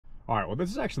All right, well,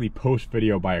 this is actually post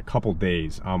video by a couple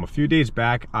days. A few days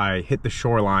back, I hit the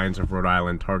shorelines of Rhode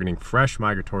Island targeting fresh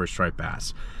migratory striped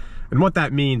bass. And what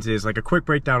that means is like a quick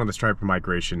breakdown of the striper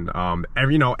migration.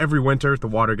 Every winter the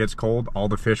water gets cold. All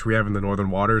the fish we have in the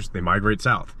northern waters, they migrate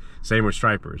south. Same with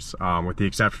stripers, with the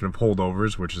exception of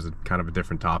holdovers, which is kind of a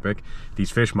different topic.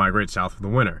 These fish migrate south for the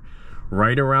winter.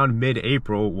 Right around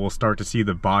mid-April, we'll start to see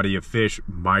the body of fish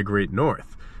migrate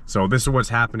north. So this is what's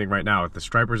happening right now. The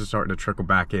stripers are starting to trickle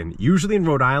back in. Usually in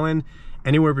Rhode Island,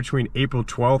 anywhere between April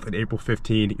 12th and April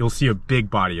 15th, you'll see a big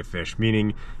body of fish,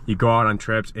 meaning you go out on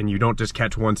trips and you don't just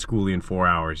catch one schoolie in 4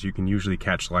 hours. You can usually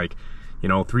catch like,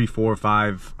 3, 4,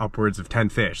 5, upwards of 10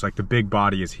 fish. Like the big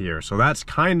body is here. So that's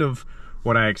kind of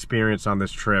what I experienced on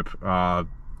this trip.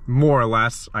 More or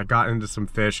less, I got into some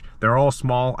fish. They're all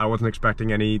small. I wasn't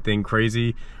expecting anything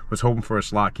crazy. Was hoping for a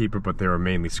slot keeper, but they were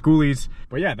mainly schoolies.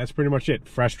 But yeah, that's pretty much it.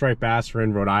 Fresh striped bass are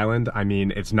in Rhode Island. I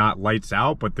mean, it's not lights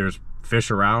out, but there's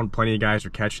fish around. Plenty of guys are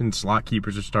catching. Slot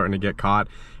keepers are starting to get caught.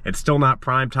 It's still not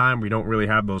prime time. We don't really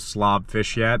have those slob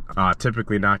fish yet.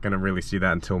 Typically not going to really see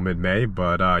that until mid-May.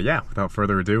 But yeah, without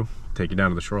further ado, take you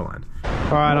down to the shoreline.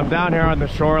 All right, I'm down here on the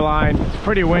shoreline. It's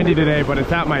pretty windy today, but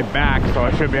it's at my back, so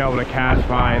I should be able to cast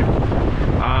fine.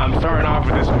 I'm starting off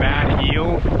with this mad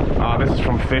eel. This is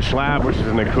from Fish Lab, which is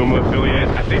an Akuma affiliate.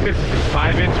 I think this is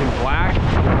 5-inch in black.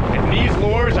 And these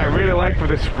lures I really like for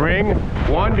the spring.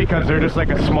 One, because they're just like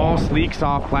a small, sleek,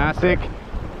 soft plastic.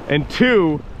 And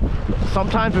two,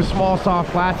 sometimes with small, soft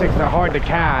plastics, they're hard to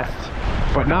cast.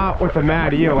 But not with the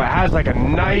mad eel. It has like a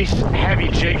nice heavy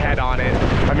jig head on it.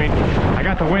 I mean, I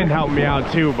got the wind helping me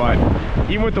out too, but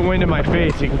even with the wind in my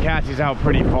face, you can cast these out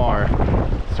pretty far.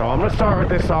 So I'm gonna start with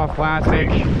this soft plastic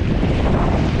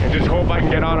and just hope I can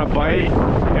get on a bite.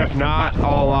 If not,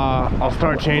 I'll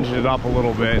start changing it up a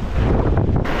little bit.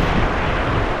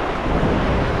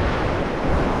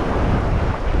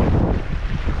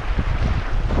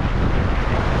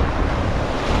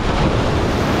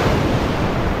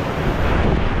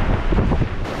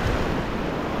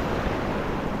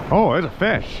 Oh, there's a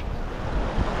fish.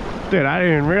 Dude, I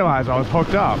didn't even realize I was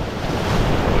hooked up.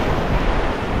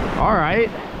 All right,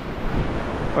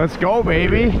 let's go,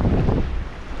 baby.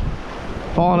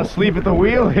 Falling asleep at the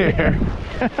wheel here.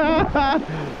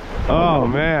 Oh,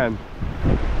 man.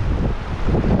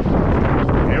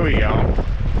 Here we go.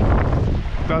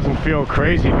 Doesn't feel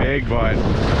crazy big, but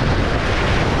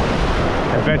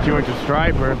I bet you it's a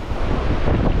striper.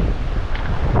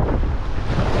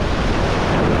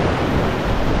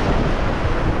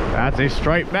 That's a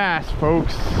striped bass,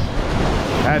 folks.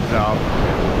 Heads up.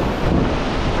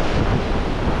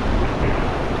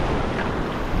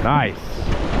 Nice.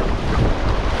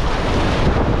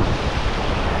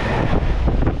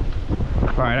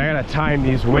 All right, I gotta time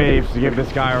these waves to give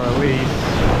this guy a release.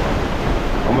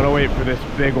 I'm gonna wait for this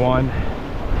big one.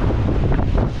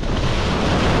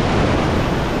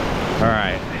 All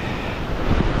right.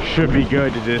 Should be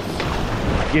good to just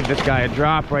give this guy a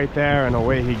drop right there and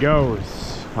away he goes.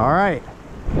 All right,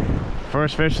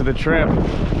 first fish of the trip.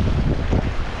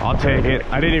 I'll take it.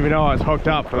 I didn't even know I was hooked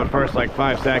up for the first like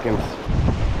 5 seconds.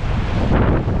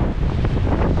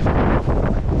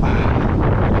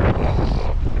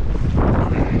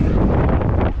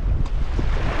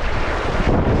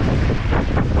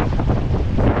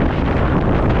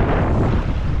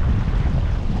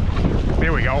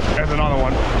 There we go, there's another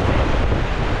one.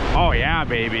 Oh yeah,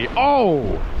 baby.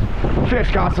 Oh, fish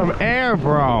got some air,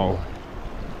 bro.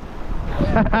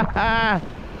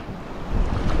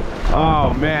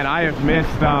 Oh man, I have missed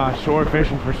shore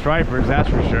fishing for stripers, that's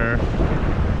for sure.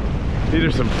 These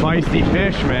are some feisty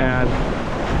fish, man.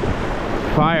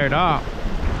 Fired up.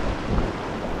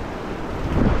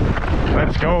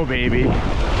 Let's go, baby.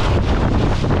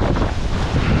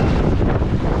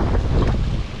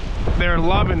 They're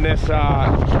loving this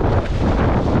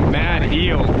mad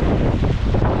eel.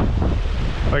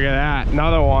 Look at that,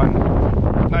 another one.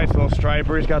 Nice little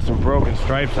striper. He's got some broken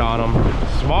stripes on him.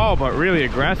 Small but really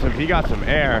aggressive. He got some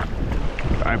air.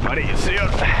 All right, buddy, you see it?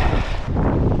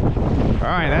 All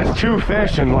right, that's 2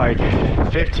 fish in like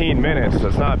 15 minutes, so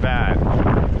it's not bad.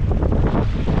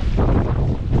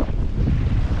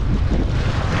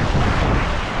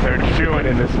 They're chewing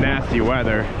in this nasty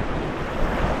weather.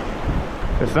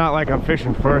 It's not like I'm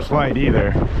fishing first light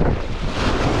either.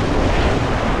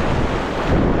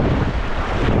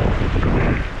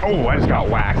 Oh, I just got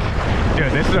whacked.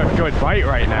 Dude, this is a good bite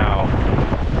right now.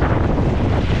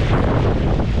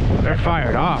 They're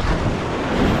fired up.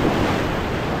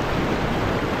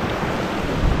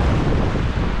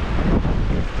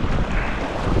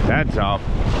 That's up.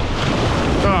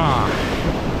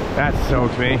 Ah, that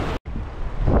soaked me.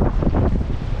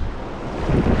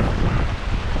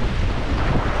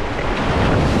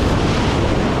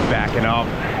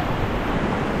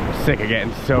 Sick of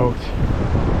getting soaked.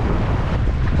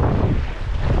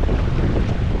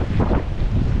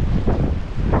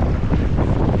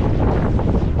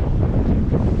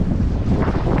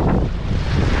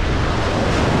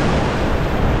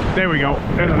 There we go.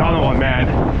 There's another one,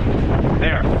 man.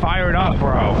 They're fired up,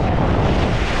 bro.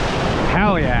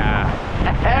 Hell yeah.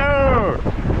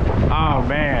 Oh,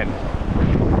 man.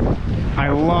 I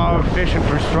love fishing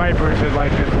for stripers in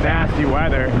like this nasty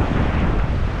weather.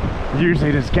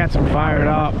 Usually just gets them fired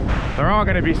up. They're all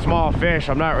gonna be small fish.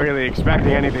 I'm not really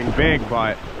expecting anything big,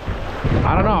 but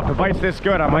I don't know. If the bite's this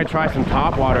good, I might try some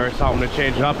topwater or something to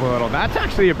change it up a little. That's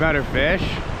actually a better fish.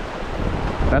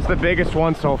 That's the biggest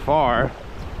one so far.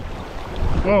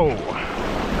 Whoa.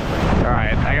 All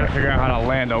right, I gotta figure out how to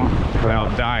land them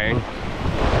without dying.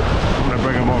 I'm gonna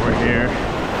bring them over here.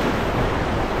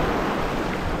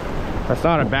 That's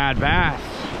not a bad bass.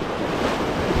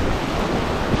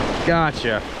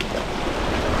 Gotcha.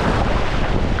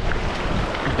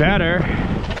 Better.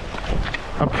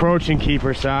 Approaching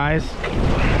keeper size.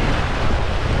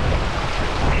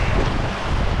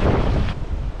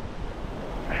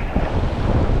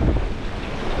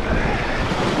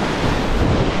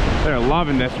 They're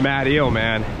loving this mad eel,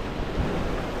 man.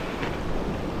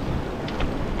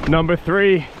 Number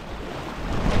 3.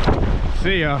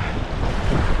 See ya.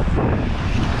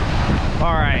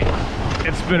 All right,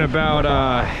 it's been about,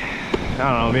 I don't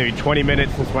know, maybe 20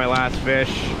 minutes since my last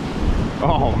fish.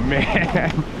 Oh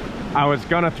man, I was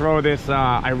gonna throw this,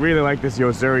 I really like this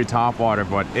Yozuri topwater,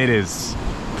 but it is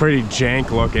pretty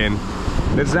jank looking.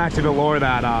 This is actually the lure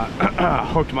that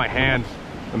hooked my hand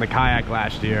in the kayak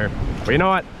last year. But you know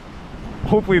what?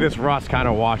 Hopefully this rust kind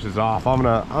of washes off. I'm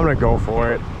gonna go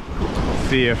for it.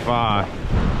 See if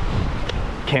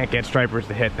can't get stripers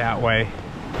to hit that way.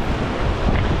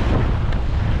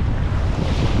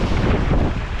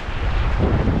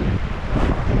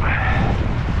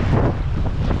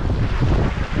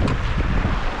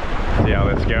 See how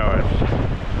this goes.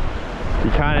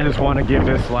 You kind of just want to give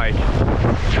this, like,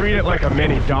 treat it like a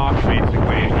mini dock basically,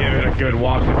 and give it a good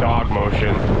walk the dog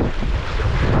motion.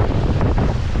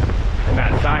 And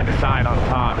that side to side on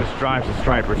top just drives the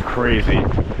stripers crazy.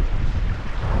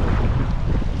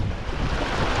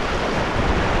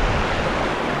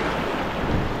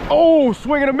 Oh,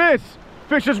 swing and a miss.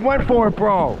 Fish just went for it,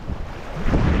 bro.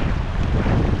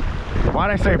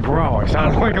 Why'd I say bro? I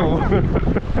sounded like a...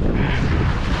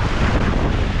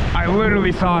 I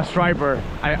literally saw a striper.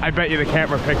 I bet you the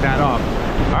camera picked that up.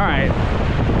 All right.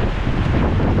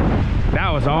 That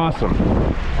was awesome.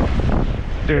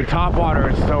 Dude,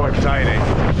 topwater is so exciting.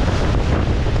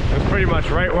 It was pretty much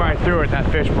right where I threw it,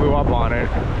 that fish blew up on it.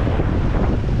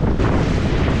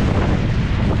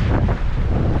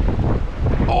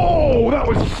 Oh, that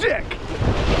was sick!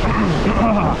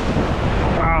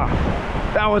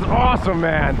 That was awesome,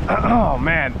 man. Oh,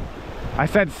 man. I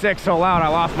said sick so loud, I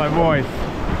lost my voice.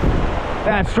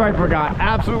 That striper got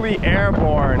absolutely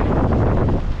airborne.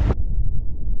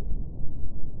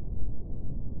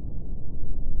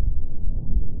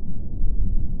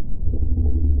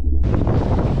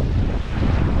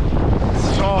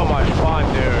 So much fun,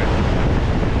 dude.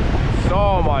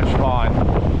 So much fun.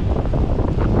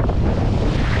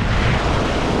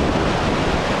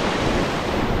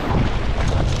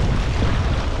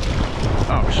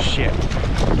 Oh shit.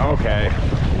 Okay.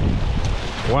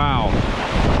 Wow.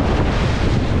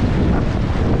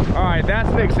 All right, that's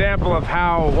an example of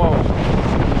how, whoa.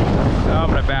 I'm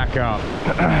gonna back up.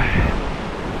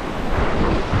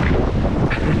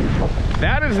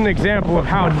 That is an example of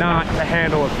how not to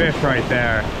handle a fish right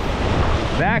there.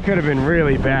 That could have been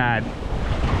really bad.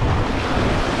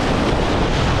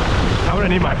 I'm gonna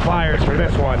need my pliers for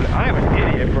this one. I'm an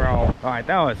idiot, bro. All right,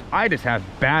 that was, I just have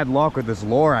bad luck with this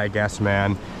lure, I guess,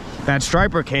 man. That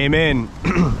striper came in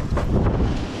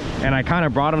and I kind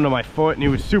of brought him to my foot and he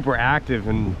was super active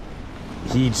and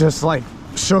he just like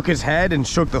shook his head and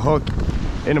shook the hook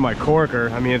into my corker.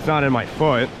 I mean, it's not in my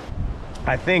foot.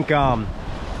 I think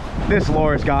this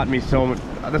lure has gotten me so much.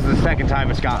 This is the second time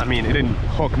it's got, I mean, it didn't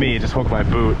hook me, it just hooked my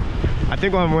boot. I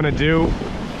think what I'm gonna do,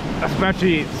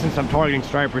 especially since I'm targeting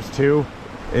stripers too,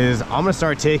 is I'm gonna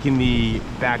start taking the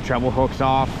back treble hooks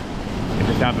off and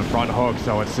just have the front hook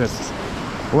so it's just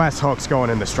less hooks going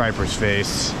in the striper's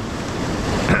face.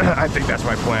 I think that's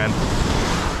my plan.